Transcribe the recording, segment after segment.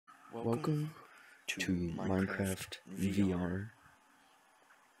Welcome to Minecraft VR.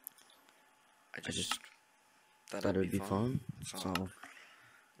 I just thought it would be fun, so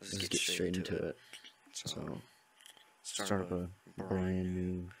let's get straight into it. So, start up a brand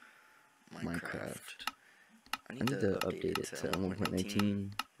new Minecraft. I need to update it to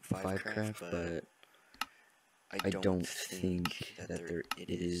 1.19 5craft, but I don't think that it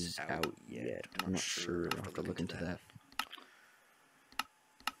is out yet. I'm not sure. I'll have to look into that.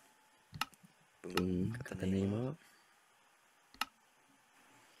 Boom, got the name up.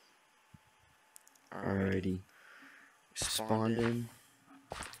 Alrighty, spawned in.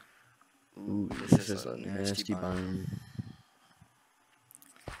 Ooh, this is a nasty biome.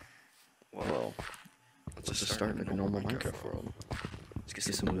 Well, let's just start like a normal Minecraft world. Let's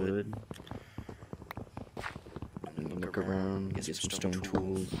get some wood, and look around, get some stone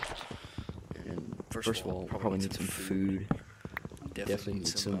tools. And first of all, probably need some food. Definitely need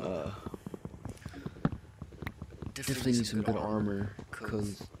some good armor,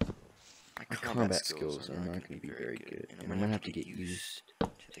 because my combat skills are not going to be very good, and I'm going to have to get used to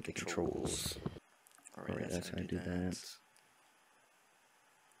the controls. Alright, that's how I do that.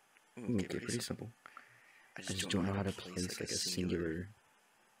 Ooh, okay, pretty simple. I just don't know how to place like a singular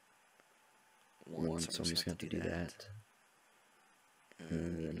one, so I'm just going to have to do that.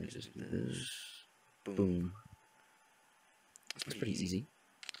 And then I just do this. Boom. That's pretty easy.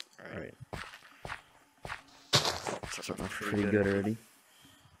 Alright. Starting off pretty good already.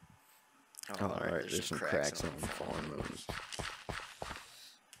 Oh, alright, there's some cracks on fallen roads.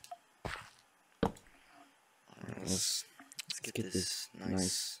 Let's get this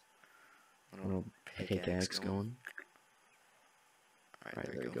nice little pickaxe going.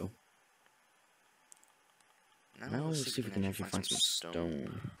 Alright, there we go. Now let's see if we can actually find some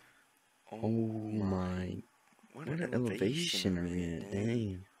stone. Oh my, what an elevation are we at,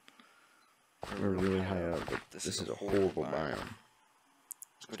 dang. We're really high up, but this is a horrible biome.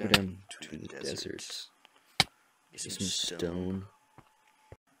 Let's go down to the deserts. Get some stone.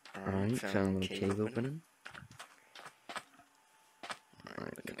 Alright, found a little cave opening.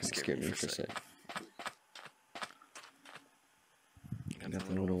 Alright, that kind of scared me for a sec. Got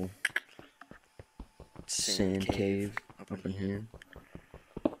the little sand cave up in here.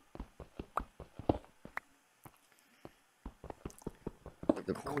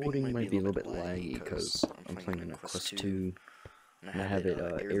 The recording might be a little bit laggy because I'm playing on a Quest 2 and I have it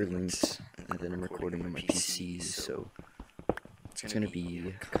air linked, and then I'm recording on my PCs, so it's gonna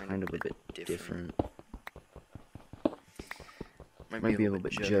be kind of a bit different. Might be a little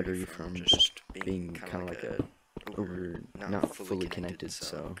bit juddery from just being kind of like not fully connected,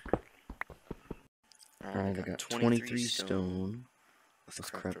 so. Alright, I got 23 stone. Let's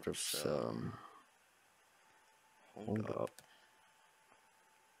craft up some. Hold up.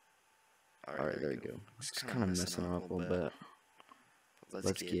 Alright, there we go. It's kind of messing up a little bit.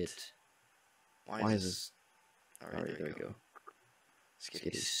 Let's get. Why is this? Alright, there we go. Let's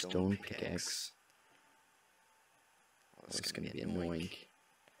get a stone pickaxe. Oh, that's gonna be annoying.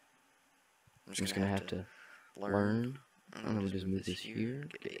 I'm just gonna have to learn. And then we just move this here.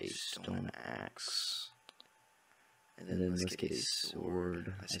 Get a stone axe. And then let's get a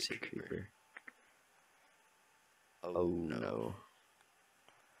sword. I say creeper. Oh no.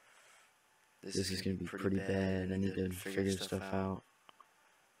 This is gonna be pretty bad. I need to figure stuff out.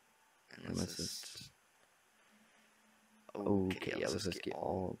 And let's just. Okay, yeah, let's just get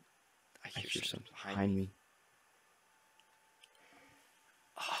all. I hear something behind me.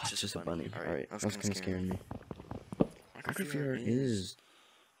 Oh, it's just a bunny. Alright, that's kind of scaring me. Minecraft VR is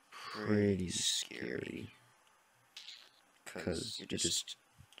pretty scary. Because you're just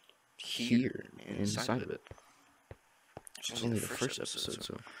here inside of it. It's only the first episode,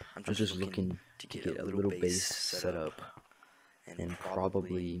 so I'm just looking to get a little base set up, and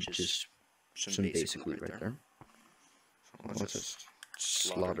probably just some basic loot right there. So let's just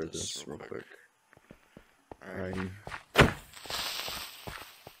slaughter this real quick. Alrighty.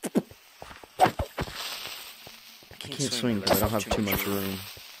 I can't swing because I don't have too much room.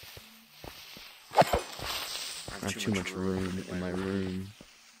 I have too much room in my room.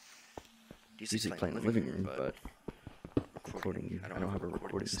 Usually playing in the living room, but recording, I don't have a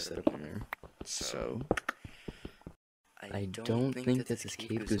recording setup in there. So I don't think that this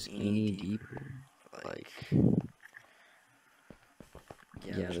cave goes any deeper. Like,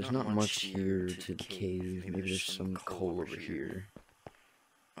 yeah, there's not much here to the cave. Maybe there's some coal over here.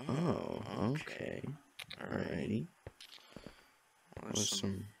 Oh, okay. Alrighty. There's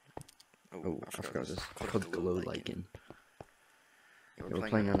some. Oh, I forgot this. It's called glow lichen. Yeah, we're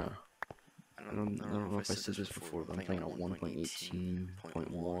playing on a don't know if I said this before, but I'm playing on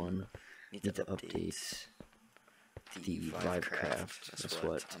 1.18.1. Need to update the Vivecraft. That's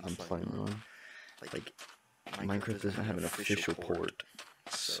what I'm playing on. Like, Minecraft doesn't have an official port,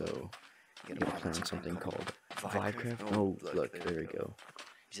 so you gotta play on something called Vivecraft. Oh, look, there we go.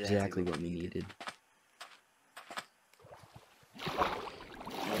 Exactly what we needed.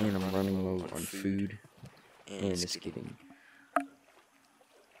 And I'm running low on food, and it's getting...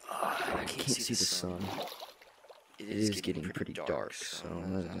 I can't see the sun. It is getting pretty dark, so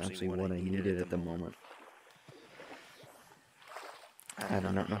that's actually what I needed at the moment. I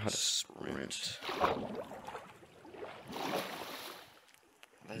do not know how to sprint.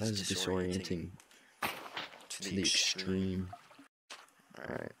 That is disorienting to the extreme.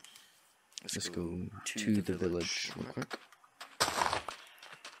 Alright, let's go to the village real quick.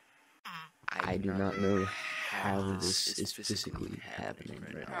 I do not know how this is physically happening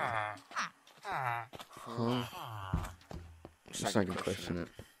right now. Huh? I'm starting to question it.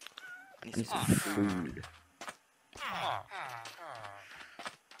 I need some food.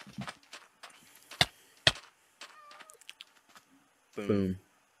 Boom.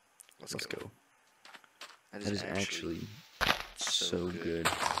 Let's go. That is actually so good.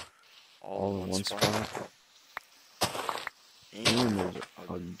 All in one spot. And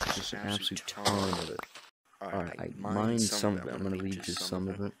there's just an absolute ton of it. Alright, I mined some of it. I'm going to leave just some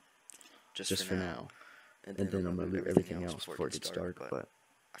of it. Just for now. And then I'm going to loot everything else before it gets dark. But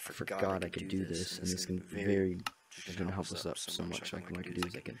I forgot I could do this. And this can it's going to help us up so much. Like what I can do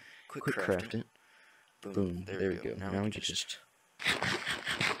is I can quick craft it. Boom. There we go. Now we can just...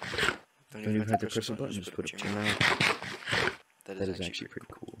 Don't even have to press a button, just put it to your mouth. That is actually pretty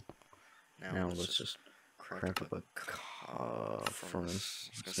cool. Now let's just craft up a furnace.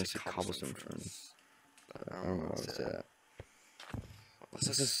 I was gonna say cobblestone furnace. I don't know what it's at.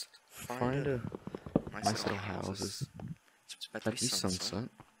 Let's just find a nice little house. It's about to be sunset.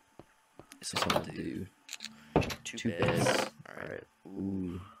 It's something to do. 2 beds. Alright.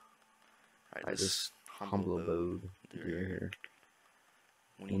 Ooh. Alright, this humble abode here.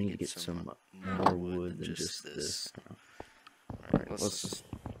 We need to get some more wood than just this. Alright, let's just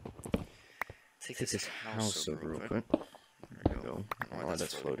take this house over real quick. There we go. Oh,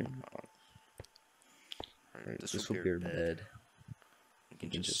 that's floating. Alright, this will be our bed. We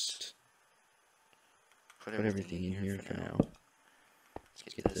can just put everything in here for now.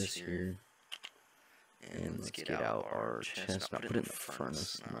 Let's get this here. And let's get out our chest. Not put it in the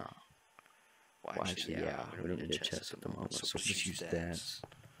furnace. No. Well, actually, yeah, we don't need a chest at the moment, so we'll just use that.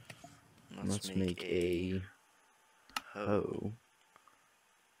 Let's make a hoe.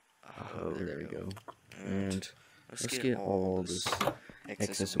 A hoe, there we go. And let's get all this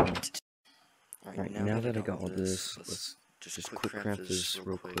excess wheat. Alright, now that I got all this, let's just quick craft this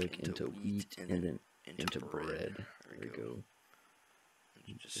real quick into wheat and then into bread. There we go.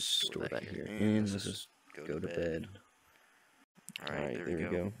 Just store that here. And let's just go to bed. Alright, there we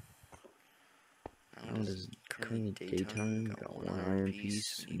go. Now it is currently daytime. Got 1 iron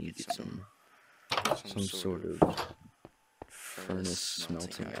piece. We need to get some sort of furnace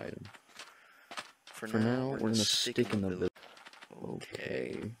smelting item. For now, we're gonna stick in the village.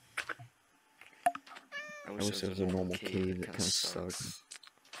 Okay. I wish there was a normal cave. That kind of sucks.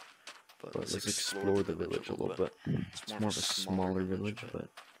 But let's explore the village a little bit. It's more of a smaller village, but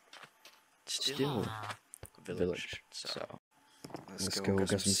still a village. So let's go. Got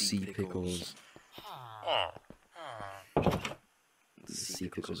some sea pickles. Sea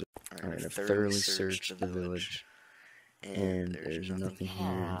pickles. Alright, I've thoroughly searched the village, and there's nothing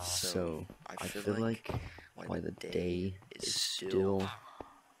here, so I feel like why the day is still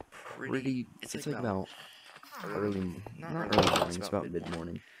pretty... It's like about early... Not early morning, it's about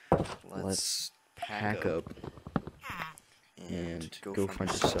mid-morning. Let's pack up and go find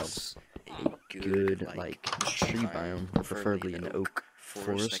ourselves a good, like, tree biome, preferably an oak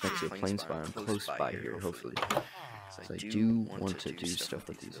forest next to a plains biome close by here, hopefully. So I do want to do stuff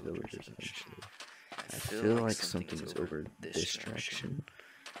with these villagers eventually. I feel like something is over this direction.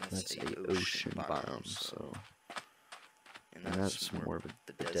 That's a ocean biome, so... And that's more of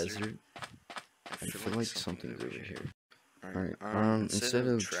the desert. I feel like something's over here. Alright, instead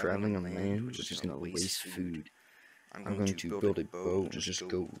of traveling on land, which is going to waste food, I'm going to build a boat and just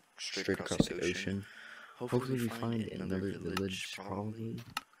go straight across the ocean. Hopefully we find another village, probably.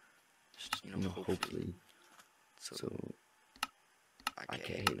 Just, you know, hopefully. So, I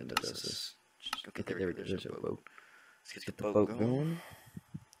can't hate that does this. Okay, there we go, there's a boat. Let's get the boat going.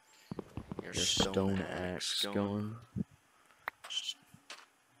 Your stone axe going.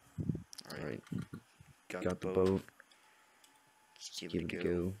 Alright, got the boat. Let's give it a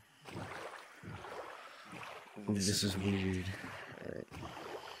go. Ooh, this is weird. Alright.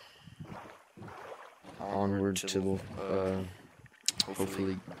 Onward to,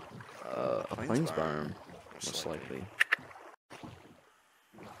 hopefully, a plains biome, most likely.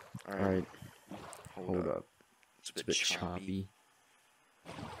 Alright, hold up. It's a bit choppy.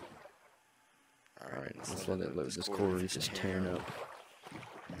 Alright, let's let it load. This core is just tearing up.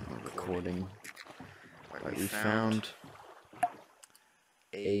 I'm recording. Alright, we found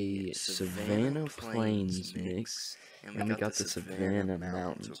a Savannah Plains mix, and we got the Savannah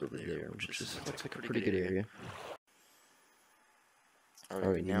Mountains over there, which looks like a pretty good area.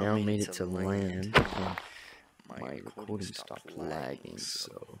 Alright, we now made it to land, and my recording stopped lagging,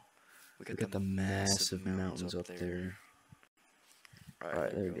 so we got the massive mountains up there.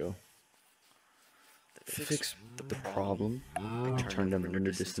 Alright, there we go. Fixed the problem. Turned them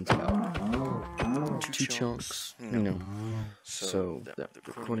into distance about 2 chunks, so the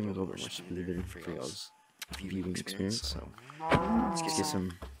recording was a little more smoother for y'all's viewing experience. So let's get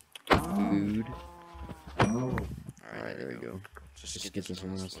some food. Alright, there we go. Just get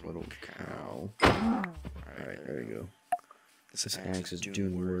some of this little cow. Alright, there we go. This axe is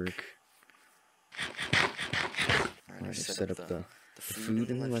doing work. Alright, I set up the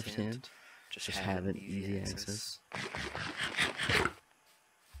food in the left hand. Just have it easy access.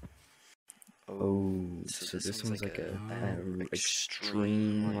 Oh, so this one's like a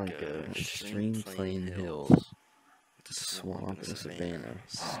extreme plain hills. The swamp and the savannah.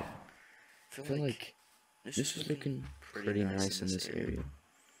 I feel like this is looking pretty nice in this area.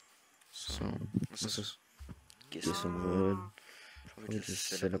 So let's just get some wood. Probably just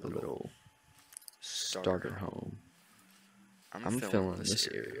set up a little starter home. I'm feeling this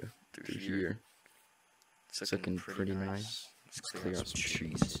area through here. It's looking pretty nice. Let's clear out some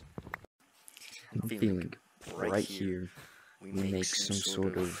trees. I'm feeling right here we make some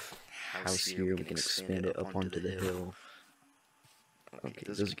sort of house here. We can expand it up onto the hill. Okay,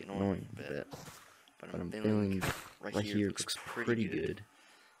 this is getting annoying a bit, but I'm feeling right here it looks pretty good.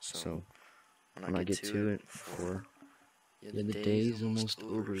 So when I get to it, the day's almost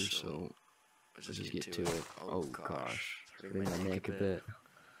over, so let's just get to it. Oh gosh, it's hurting my neck a bit.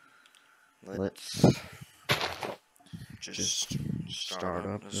 Let's just start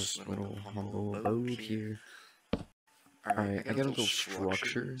up this little humble abode here. Alright, I got a little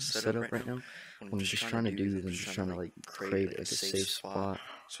structure set up right now. What I'm just trying to do is I'm just trying to like create like a safe spot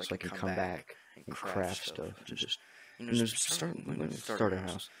so I can come back and craft stuff. Just start a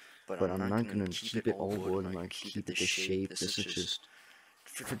house. But I'm not gonna keep it all wood. I'm gonna keep it this shape. This is just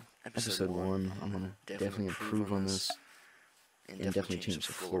for episode 1. I'm gonna definitely improve on this and definitely change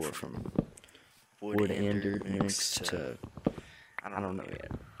the floor from wood and dirt mix to I don't know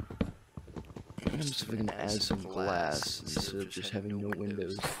yet. And I'm just gonna add some glass instead of just having no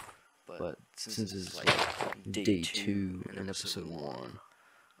windows. But since it's like day 2 and episode 1,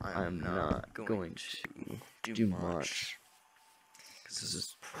 I'm not going to do much. Because this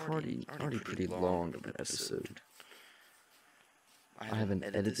is already pretty long of an episode. I haven't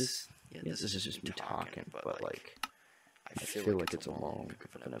edited this yet. This is just me talking, but like I feel like it's a long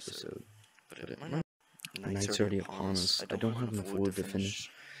of an episode. But night's already upon us. I don't have enough wood to finish,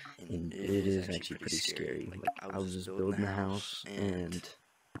 and it is actually pretty scary. Like I was just building the house, and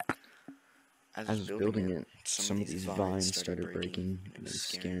as I was building it, some of these vines started breaking, and it was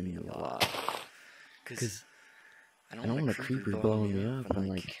scaring me a lot. Because I don't want a creeper blowing me up and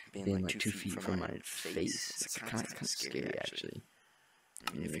like being like 2 feet from my face. It's kind of scary actually.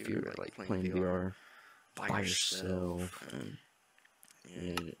 I mean, if you're like playing VR by yourself,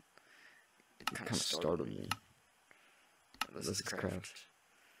 and it kind of startled me. Let's craft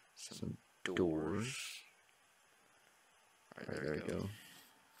some doors. Alright, there we go.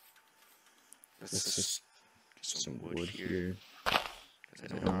 Let's just get some wood here. I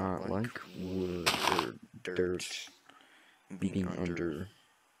do not like wood or dirt being under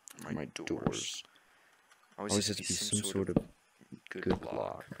my doors. Always has to be some sort of good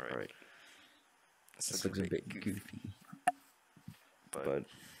block. Alright. This looks a bit goofy, but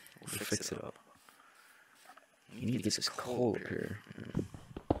we'll fix it up. We need to get this coal up here.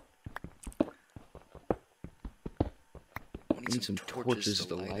 We need some torches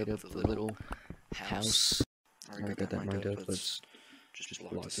to light up the little house. Alright, got that lined up. Let's just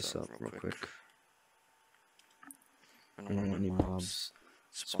block this up real quick. I don't want any mobs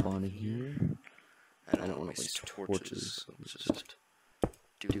spawning here. I don't want to waste torches, so let's just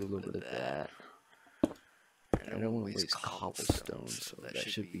do a little bit of that. I don't want to waste cobblestone, so that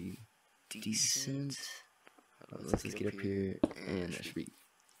should be decent. Let's just get up here, and that should be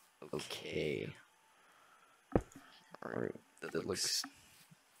okay. Alright, that looks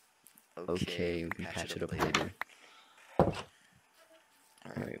okay, we can patch it up later.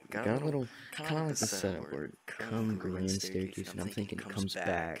 Alright, we got a little, kind of like the setup where it come grand staircase, and I'm thinking it comes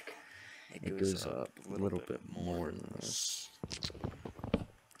back, it goes up a little bit more than this.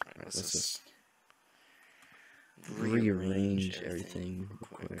 Alright, let's just rearrange everything real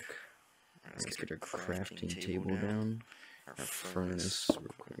quick. Let's get our crafting table down, our furnace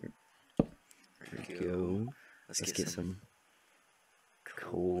real quick. There we go. Let's get some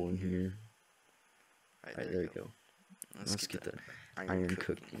coal in here. Alright, there we go. Let's get the iron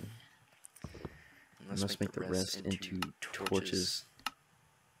cooking. Let's make the rest into torches.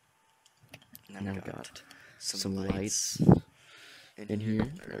 Now we got some lights in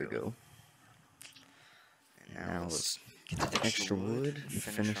here. There we go. And now let's get the extra wood and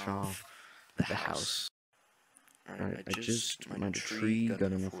finish off the house. Alright, I just mined a tree, got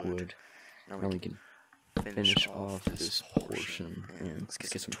enough wood. Now we can finish off this portion. And let's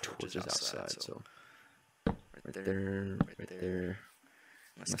get some torches outside. So right there.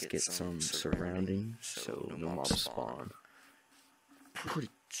 Let's get some surrounding so no mobs spawn.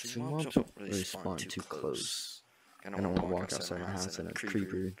 So mobs don't really spawn too close. I don't want to walk outside my house and a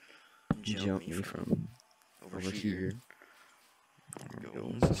creeper jump me from over here.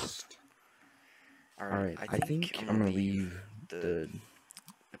 Alright, I think I'm gonna leave the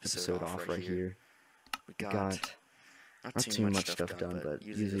episode off right here. We got not too much stuff done, but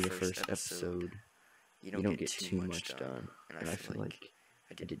usually the first episode you don't get too much done, and I feel like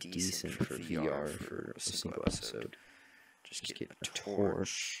I did decent for VR for a single episode. Just get a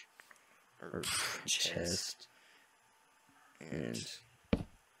torch, or chest, and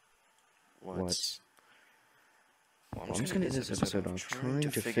what? Well, I'm just gonna end this episode on trying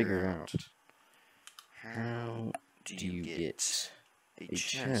to figure out how do you get a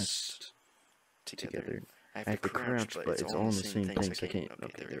chest together. I have to crouch, but it's all in the same thing, so I can't.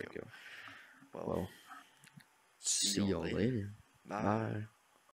 Okay, there we go. Well, see y'all later. Bye.